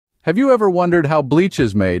Have you ever wondered how bleach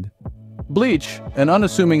is made? Bleach, an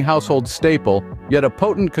unassuming household staple, yet a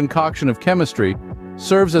potent concoction of chemistry,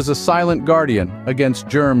 serves as a silent guardian against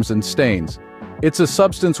germs and stains. It's a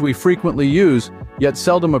substance we frequently use, yet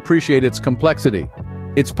seldom appreciate its complexity.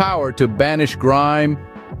 Its power to banish grime,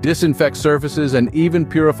 disinfect surfaces, and even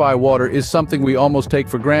purify water is something we almost take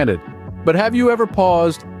for granted. But have you ever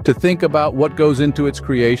paused to think about what goes into its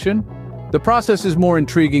creation? The process is more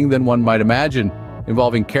intriguing than one might imagine,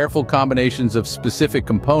 involving careful combinations of specific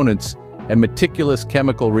components and meticulous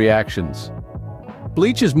chemical reactions.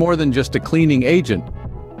 Bleach is more than just a cleaning agent.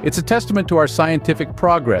 It's a testament to our scientific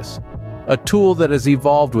progress, a tool that has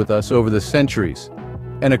evolved with us over the centuries,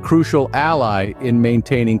 and a crucial ally in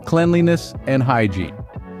maintaining cleanliness and hygiene.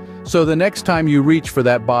 So the next time you reach for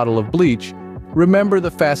that bottle of bleach, remember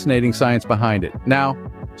the fascinating science behind it. Now,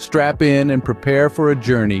 strap in and prepare for a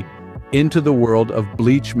journey into the world of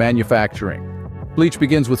bleach manufacturing. Bleach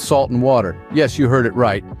begins with salt and water. Yes, you heard it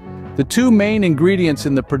right. The two main ingredients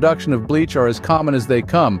in the production of bleach are as common as they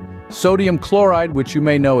come: sodium chloride, which you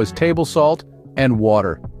may know as table salt, and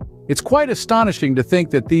water. It's quite astonishing to think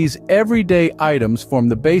that these everyday items form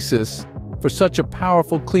the basis for such a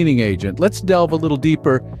powerful cleaning agent. Let's delve a little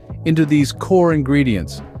deeper into these core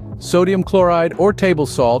ingredients. Sodium chloride, or table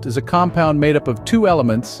salt, is a compound made up of two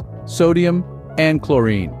elements, sodium and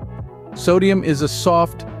chlorine. Sodium is a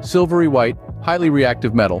soft, silvery white, highly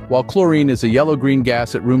reactive metal, while chlorine is a yellow-green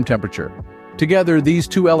gas at room temperature. Together, these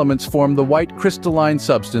two elements form the white crystalline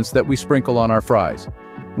substance that we sprinkle on our fries.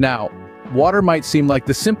 Now, water might seem like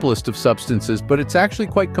the simplest of substances, but it's actually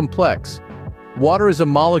quite complex. Water is a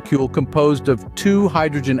molecule composed of two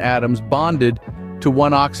hydrogen atoms bonded to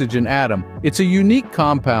one oxygen atom. It's a unique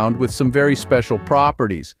compound with some very special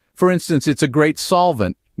properties. For instance, it's a great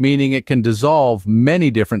solvent, meaning it can dissolve many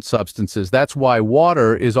different substances. That's why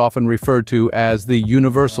water is often referred to as the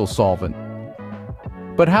universal solvent.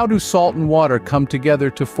 But how do salt and water come together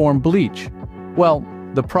to form bleach? Well,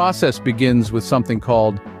 the process begins with something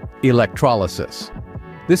called electrolysis.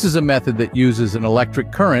 This is a method that uses an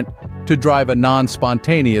electric current to drive a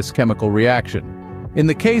non-spontaneous chemical reaction. In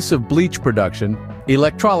the case of bleach production,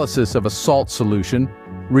 electrolysis of a salt solution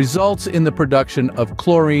results in the production of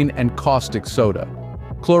chlorine and caustic soda.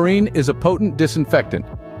 Chlorine is a potent disinfectant,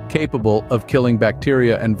 capable of killing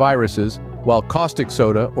bacteria and viruses, while caustic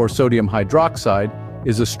soda, or sodium hydroxide,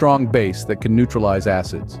 is a strong base that can neutralize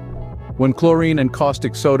acids. When chlorine and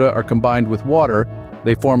caustic soda are combined with water,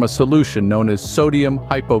 they form a solution known as sodium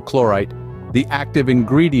hypochlorite, the active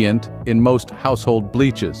ingredient in most household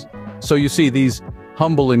bleaches. So you see, these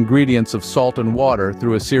humble ingredients of salt and water,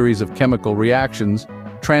 through a series of chemical reactions,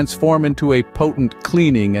 transform into a potent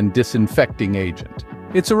cleaning and disinfecting agent.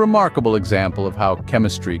 It's a remarkable example of how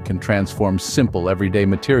chemistry can transform simple everyday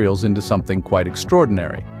materials into something quite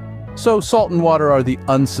extraordinary. So salt and water are the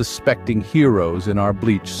unsuspecting heroes in our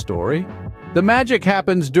bleach story. The magic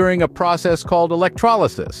happens during a process called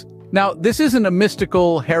electrolysis. Now, this isn't a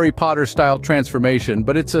mystical Harry Potter-style transformation,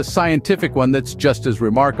 but it's a scientific one that's just as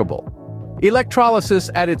remarkable. Electrolysis,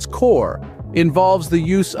 at its core, involves the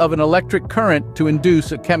use of an electric current to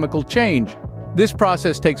induce a chemical change. This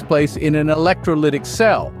process takes place in an electrolytic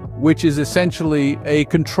cell, which is essentially a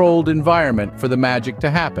controlled environment for the magic to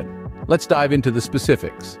happen. Let's dive into the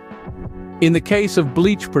specifics. In the case of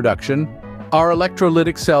bleach production, our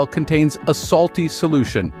electrolytic cell contains a salty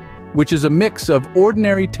solution, which is a mix of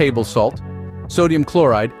ordinary table salt, sodium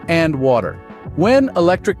chloride, and water. When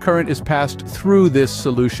electric current is passed through this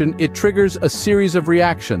solution, it triggers a series of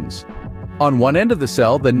reactions. On one end of the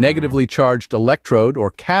cell, the negatively charged electrode,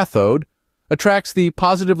 or cathode, attracts the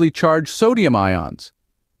positively charged sodium ions.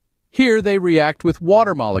 Here they react with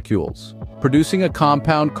water molecules, producing a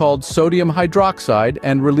compound called sodium hydroxide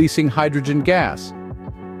and releasing hydrogen gas.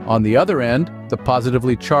 On the other end, the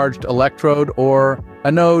positively charged electrode, or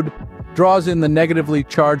anode, draws in the negatively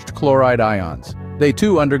charged chloride ions. They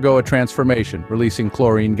too undergo a transformation, releasing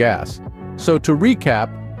chlorine gas. So to recap,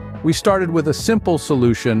 we started with a simple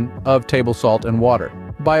solution of table salt and water.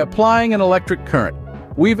 By applying an electric current,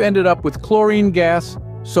 we've ended up with chlorine gas,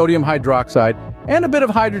 sodium hydroxide, and a bit of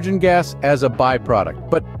hydrogen gas as a byproduct.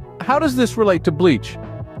 But how does this relate to bleach?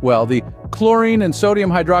 Well, the chlorine and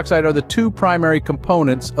sodium hydroxide are the two primary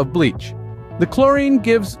components of bleach. The chlorine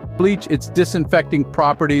gives bleach its disinfecting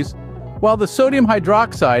properties, while the sodium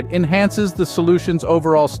hydroxide enhances the solution's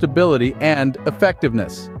overall stability and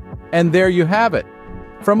effectiveness. And there you have it.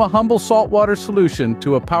 From a humble saltwater solution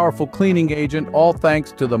to a powerful cleaning agent, all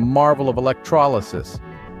thanks to the marvel of electrolysis.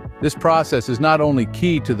 This process is not only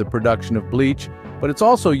key to the production of bleach, but it's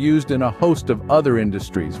also used in a host of other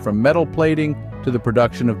industries, from metal plating to the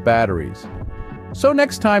production of batteries. So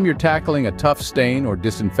next time you're tackling a tough stain or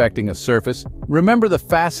disinfecting a surface, remember the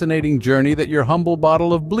fascinating journey that your humble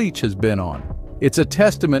bottle of bleach has been on. It's a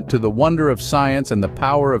testament to the wonder of science and the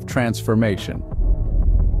power of transformation.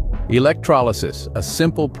 Electrolysis, a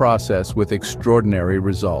simple process with extraordinary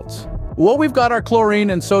results. Well, we've got our chlorine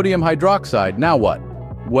and sodium hydroxide, now what?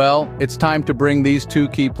 Well, it's time to bring these two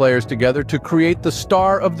key players together to create the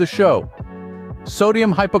star of the show.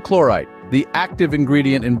 Sodium hypochlorite, the active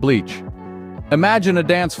ingredient in bleach. Imagine a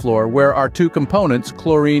dance floor where our two components,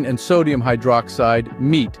 chlorine and sodium hydroxide,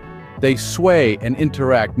 meet. They sway and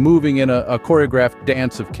interact, moving in a choreographed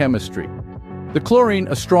dance of chemistry. The chlorine,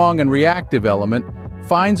 a strong and reactive element,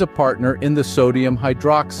 finds a partner in the sodium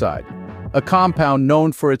hydroxide, a compound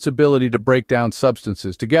known for its ability to break down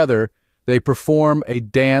substances. Together, they perform a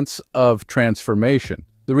dance of transformation.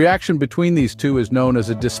 The reaction between these two is known as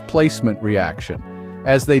a displacement reaction.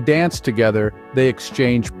 As they dance together, they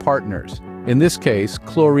exchange partners. In this case,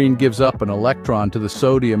 chlorine gives up an electron to the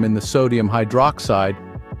sodium in the sodium hydroxide,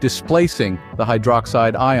 displacing the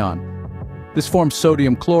hydroxide ion. This forms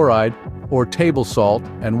sodium chloride, or table salt,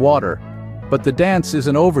 and water. But the dance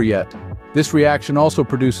isn't over yet. This reaction also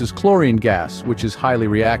produces chlorine gas, which is highly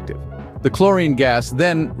reactive. The chlorine gas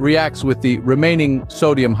then reacts with the remaining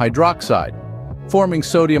sodium hydroxide, forming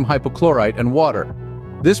sodium hypochlorite and water.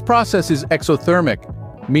 This process is exothermic,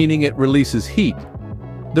 meaning it releases heat.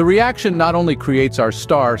 The reaction not only creates our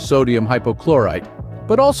star, sodium hypochlorite,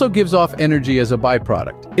 but also gives off energy as a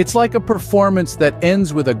byproduct. It's like a performance that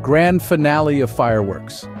ends with a grand finale of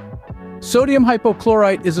fireworks. Sodium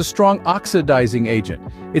hypochlorite is a strong oxidizing agent.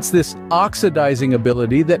 It's this oxidizing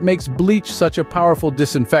ability that makes bleach such a powerful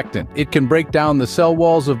disinfectant. It can break down the cell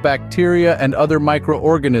walls of bacteria and other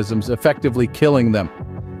microorganisms, effectively killing them.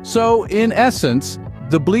 So, in essence,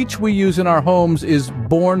 the bleach we use in our homes is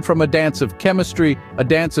born from a dance of chemistry, a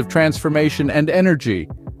dance of transformation and energy.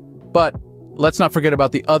 But let's not forget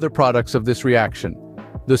about the other products of this reaction.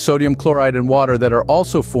 The sodium chloride and water that are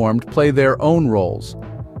also formed play their own roles.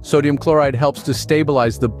 Sodium chloride helps to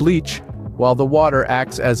stabilize the bleach, while the water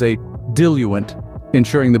acts as a diluent,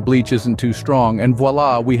 ensuring the bleach isn't too strong, and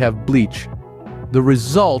voila, we have bleach. The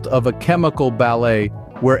result of a chemical ballet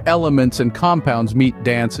where elements and compounds meet,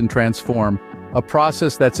 dance, and transform. A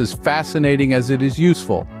process that's as fascinating as it is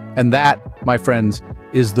useful. And that, my friends,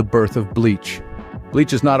 is the birth of bleach.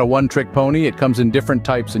 Bleach is not a one-trick pony, it comes in different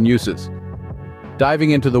types and uses.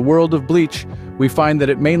 Diving into the world of bleach, we find that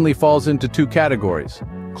it mainly falls into two categories: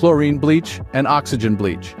 chlorine bleach and oxygen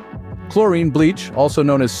bleach. Chlorine bleach, also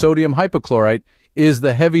known as sodium hypochlorite, is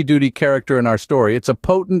the heavy-duty character in our story. It's a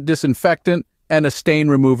potent disinfectant and a stain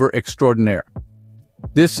remover extraordinaire.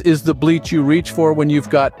 This is the bleach you reach for when you've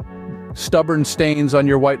got stubborn stains on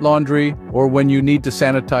your white laundry or when you need to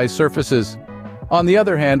sanitize surfaces. On the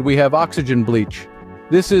other hand, we have oxygen bleach.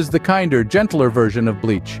 This is the kinder, gentler version of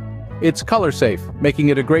bleach. It's color safe, making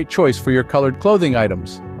it a great choice for your colored clothing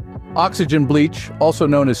items. Oxygen bleach, also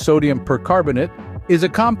known as sodium percarbonate, is a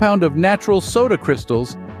compound of natural soda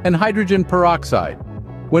crystals and hydrogen peroxide.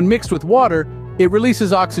 When mixed with water, it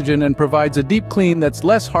releases oxygen and provides a deep clean that's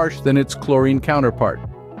less harsh than its chlorine counterpart.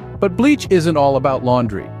 But bleach isn't all about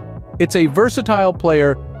laundry. It's a versatile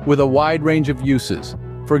player with a wide range of uses.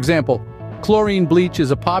 For example, chlorine bleach is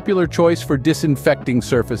a popular choice for disinfecting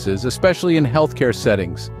surfaces, especially in healthcare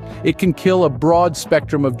settings. It can kill a broad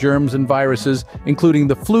spectrum of germs and viruses, including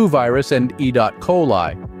the flu virus and E.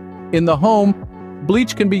 coli. In the home,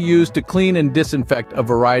 bleach can be used to clean and disinfect a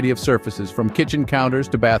variety of surfaces, from kitchen counters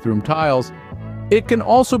to bathroom tiles. It can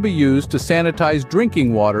also be used to sanitize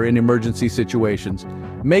drinking water in emergency situations,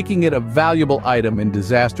 making it a valuable item in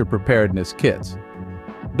disaster preparedness kits.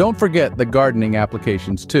 Don't forget the gardening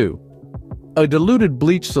applications too. A diluted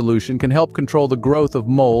bleach solution can help control the growth of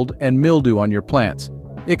mold and mildew on your plants.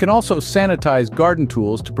 It can also sanitize garden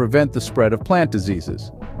tools to prevent the spread of plant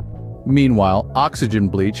diseases. Meanwhile, oxygen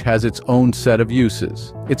bleach has its own set of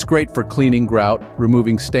uses. It's great for cleaning grout,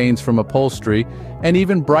 removing stains from upholstery, and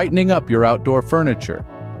even brightening up your outdoor furniture.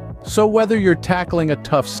 So whether you're tackling a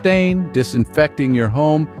tough stain, disinfecting your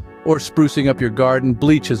home, or sprucing up your garden,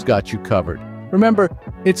 bleach has got you covered. Remember,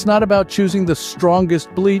 it's not about choosing the strongest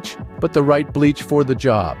bleach, but the right bleach for the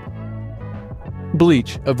job.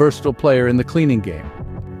 Bleach, a versatile player in the cleaning game.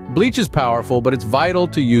 Bleach is powerful, but it's vital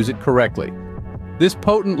to use it correctly. This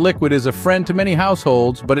potent liquid is a friend to many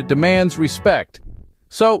households, but it demands respect.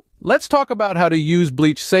 So, let's talk about how to use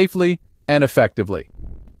bleach safely and effectively.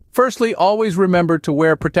 Firstly, always remember to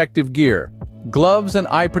wear protective gear. Gloves and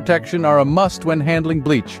eye protection are a must when handling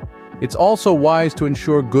bleach. It's also wise to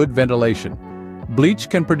ensure good ventilation. Bleach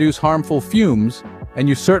can produce harmful fumes, and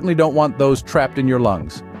you certainly don't want those trapped in your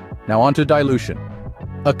lungs. Now on to dilution.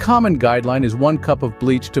 A common guideline is 1 cup of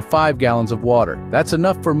bleach to 5 gallons of water. That's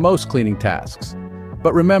enough for most cleaning tasks.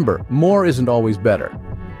 But remember, more isn't always better.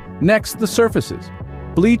 Next, the surfaces.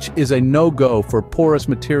 Bleach is a no-go for porous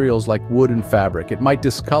materials like wood and fabric. It might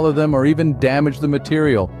discolor them or even damage the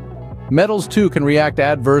material. Metals too can react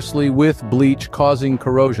adversely with bleach, causing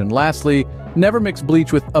corrosion. Lastly, never mix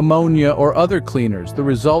bleach with ammonia or other cleaners. The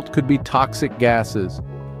result could be toxic gases.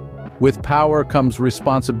 With power comes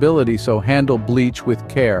responsibility, so handle bleach with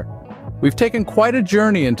care. We've taken quite a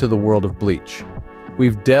journey into the world of bleach.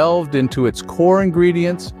 We've delved into its core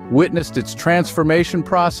ingredients, witnessed its transformation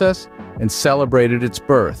process, and celebrated its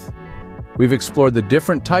birth. We've explored the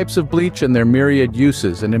different types of bleach and their myriad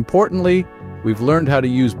uses, and importantly, we've learned how to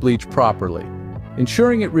use bleach properly,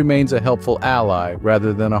 ensuring it remains a helpful ally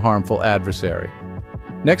rather than a harmful adversary.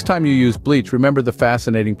 Next time you use bleach, remember the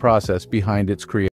fascinating process behind its creation.